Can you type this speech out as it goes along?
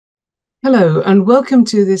Hello, and welcome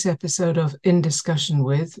to this episode of In Discussion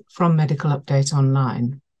With from Medical Update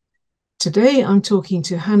Online. Today, I'm talking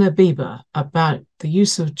to Hannah Beba about the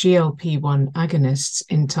use of GLP-1 agonists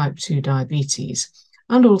in type 2 diabetes,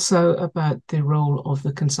 and also about the role of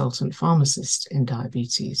the consultant pharmacist in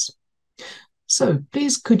diabetes. So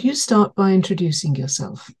please, could you start by introducing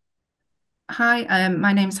yourself? Hi,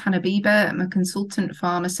 my name's Hannah Beba. I'm a consultant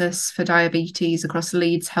pharmacist for diabetes across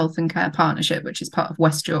Leeds Health and Care Partnership, which is part of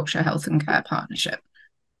West Yorkshire Health and Care Partnership.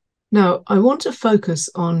 Now, I want to focus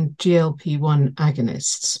on GLP-1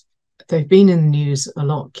 agonists. They've been in the news a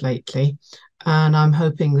lot lately, and I'm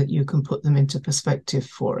hoping that you can put them into perspective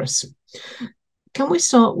for us. Can we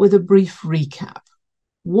start with a brief recap?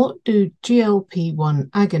 What do GLP-1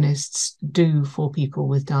 agonists do for people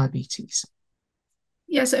with diabetes?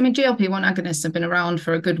 Yes, I mean, GLP-1 agonists have been around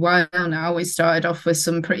for a good while now. We started off with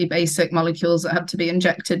some pretty basic molecules that have to be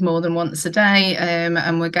injected more than once a day,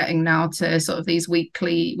 and we're getting now to sort of these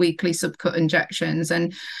weekly subcut injections.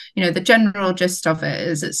 And the general gist of it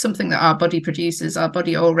is it's something that our body produces. Our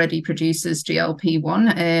body already produces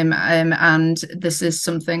GLP-1, and this is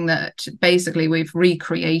something that basically we've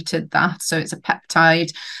recreated that. So it's a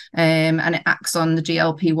peptide, and it acts on the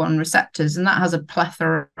GLP-1 receptors, and that has a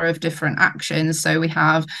plethora of different actions. So we have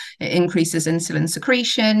it increases insulin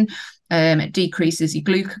secretion, it decreases your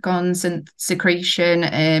glucagon secretion,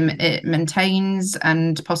 it maintains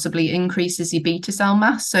and possibly increases your beta cell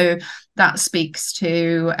mass. So that speaks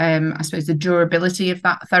to, I suppose, the durability of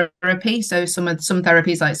that therapy. So some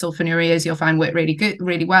therapies like sulfonylureas you'll find work really good,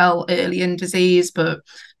 really well early in disease, but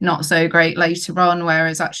not so great later on.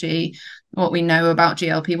 Whereas actually, what we know about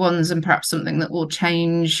GLP-1s and perhaps something that will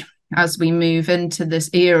change as we move into this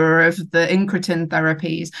era of the incretin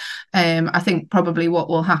therapies, I think probably what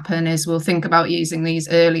will happen is we'll think about using these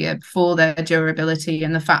earlier for their durability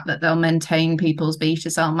and the fact that they'll maintain people's beta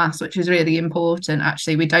cell mass, which is really important.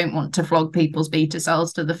 Actually, we don't want to flog people's beta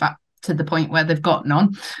cells to the point where they've got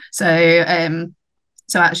none. So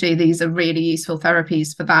actually, these are really useful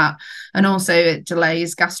therapies for that. And also it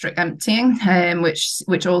delays gastric emptying,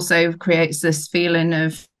 which also creates this feeling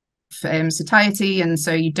of satiety, and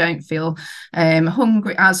so you don't feel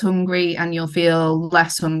hungry, and you'll feel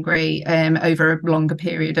less hungry over a longer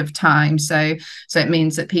period of time. So it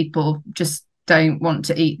means that people just don't want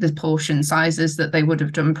to eat the portion sizes that they would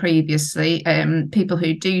have done previously. People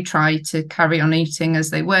who do try to carry on eating as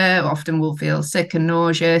they were often will feel sick and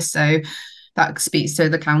nauseous. So that speaks to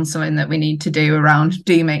the counselling that we need to do around,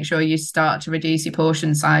 do make sure you start to reduce your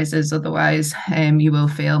portion sizes, otherwise you will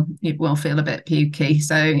feel a bit pukey.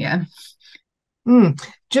 So yeah.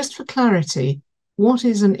 Just for clarity, what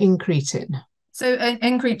is an incretin? So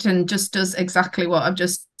incretin just does exactly what I've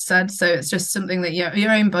just said. So it's just something that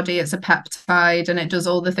your own body, it's a peptide, and it does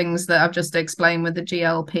all the things that I've just explained with the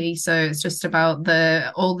GLP. So it's just about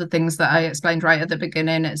all the things that I explained right at the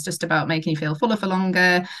beginning. It's just about making you feel fuller for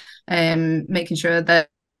longer, making sure that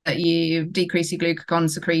you decrease your glucagon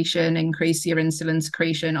secretion, increase your insulin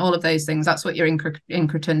secretion, all of those things. That's what your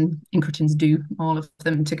incretins do, all of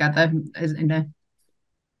them together in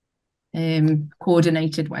a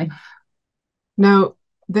coordinated way. Now,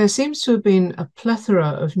 there seems to have been a plethora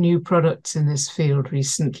of new products in this field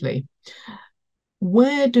recently.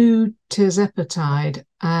 Where do tirzepatide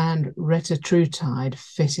and retatrutide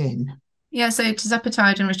fit in? Yeah, so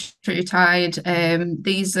tirzepatide and retatrutide,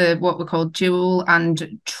 these are what we call dual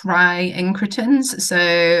and tri-incretins.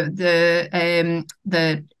 So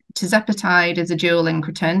the tirzepatide is a dual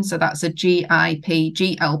incretin, so that's a GIP,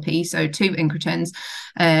 GLP, so two incretins.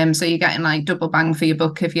 So you're getting like double bang for your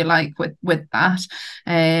buck, if you like, with that.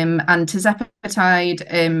 And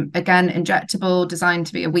tirzepatide, again, injectable, designed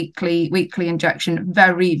to be a weekly injection,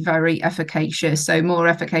 very, very efficacious. So more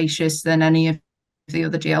efficacious than any of the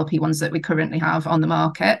other GLP-1s that we currently have on the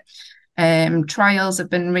market. Trials have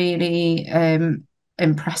been really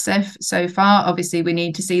impressive so far. Obviously, we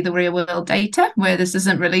need to see the real world data where this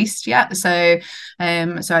isn't released yet. So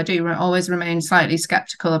I do always remain slightly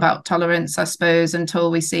skeptical about tolerance, I suppose, until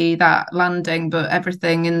we see that landing. But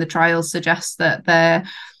everything in the trials suggests that they're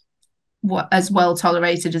as well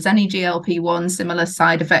tolerated as any GLP-1, similar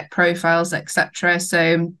side effect profiles, etc.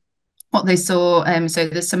 So what they saw, so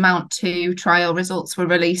the SURMOUNT-2 trial results were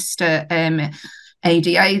released at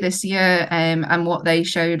ADA this year, and what they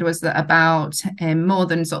showed was that about more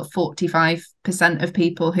than sort of 45% of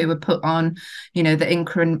people who were put on, the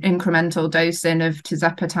incremental dosing of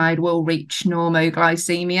tirzepatide will reach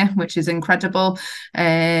normoglycemia, which is incredible,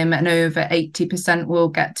 and over 80% will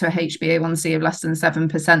get to a HbA1c of less than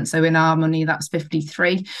 7%. So in our money, that's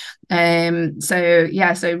 53.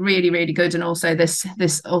 So really, really good. And also this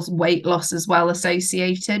also weight loss as well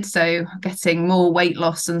associated. So getting more weight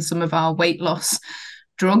loss than some of our weight loss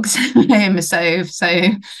drugs. So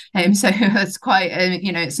it's quite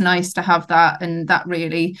it's nice to have that. And that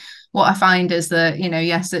really, what I find is that,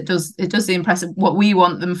 yes, it does the impressive what we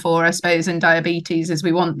want them for, I suppose, in diabetes is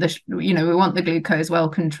we want the glucose well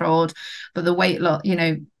controlled, but the weight loss,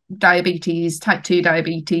 diabetes, type 2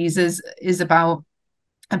 diabetes is about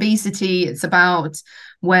obesity. It's about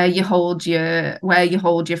where you hold your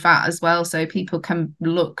fat as well. So people can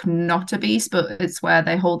look not obese, but it's where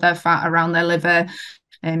they hold their fat around their liver.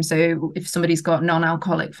 So if somebody's got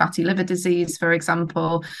non-alcoholic fatty liver disease, for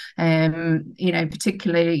example,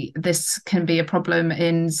 particularly this can be a problem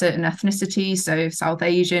in certain ethnicities. So South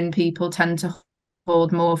Asian people tend to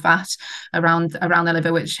hold more fat around the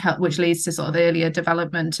liver, which leads to sort of earlier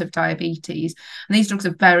development of diabetes. And these drugs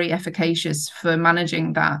are very efficacious for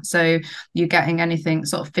managing that. So you're getting anything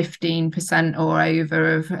sort of 15% or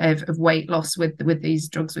over of weight loss with these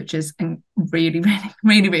drugs, which is really, really,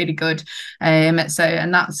 really, really good. And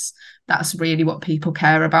that's really what people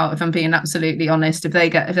care about. If I'm being absolutely honest, if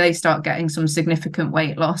they start getting some significant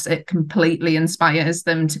weight loss, it completely inspires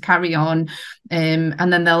them to carry on.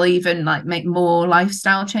 And then they'll even make more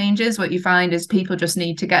lifestyle changes. What you find is people just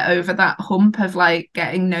need to get over that hump of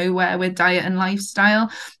getting nowhere with diet and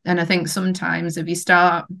lifestyle. And I think sometimes if you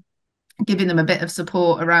start giving them a bit of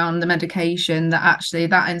support around the medication, that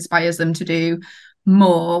inspires them to do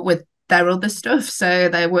more with their other stuff. So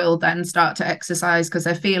they will then start to exercise because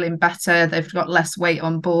they're feeling better, they've got less weight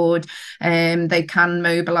on board, and they can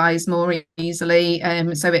mobilize more easily.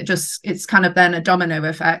 So it's kind of then a domino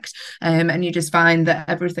effect, and you just find that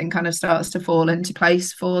everything kind of starts to fall into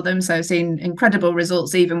place for them. So I've seen incredible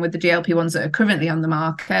results even with the GLP-1s that are currently on the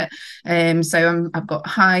market. So I've got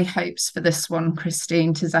high hopes for this one,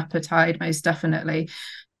 Christine, tirzepatide, most definitely.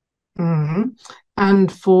 Mm-hmm.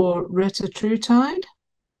 And for retatrutide?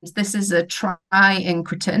 This is a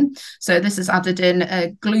tri-incretin. So this is added in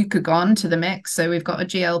a glucagon to the mix. So we've got a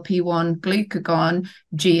GLP-1 glucagon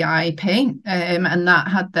GIP, and that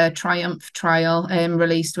had their Triumph trial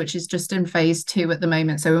released, which is just in phase 2 at the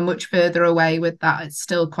moment. So we're much further away with that. It's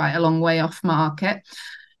still quite a long way off market.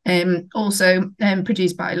 Also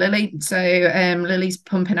produced by Lilly. So Lilly's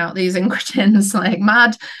pumping out these incretins like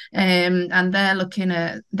mad, and they're looking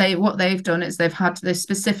at what they've done is they've had this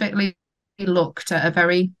specifically looked at a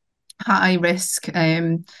very high risk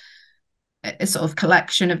sort of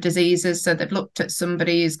collection of diseases. So they've looked at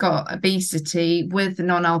somebody who's got obesity with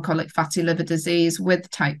non-alcoholic fatty liver disease with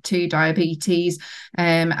type 2 diabetes,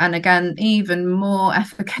 and again even more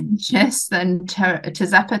efficacious than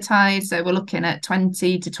tirzepatide. So we're looking at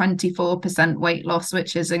 20 to 24% weight loss,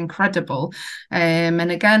 which is incredible,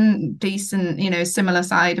 and again decent, similar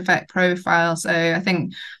side effect profile. So I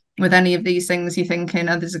think with any of these things, you're thinking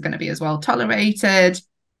others are going to be as well tolerated.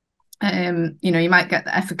 You might get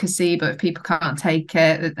the efficacy, but if people can't take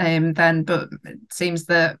it, but it seems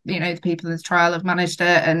that the people in the trial have managed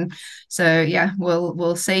it, and so yeah,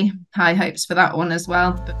 we'll see. High hopes for that one as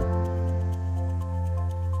well.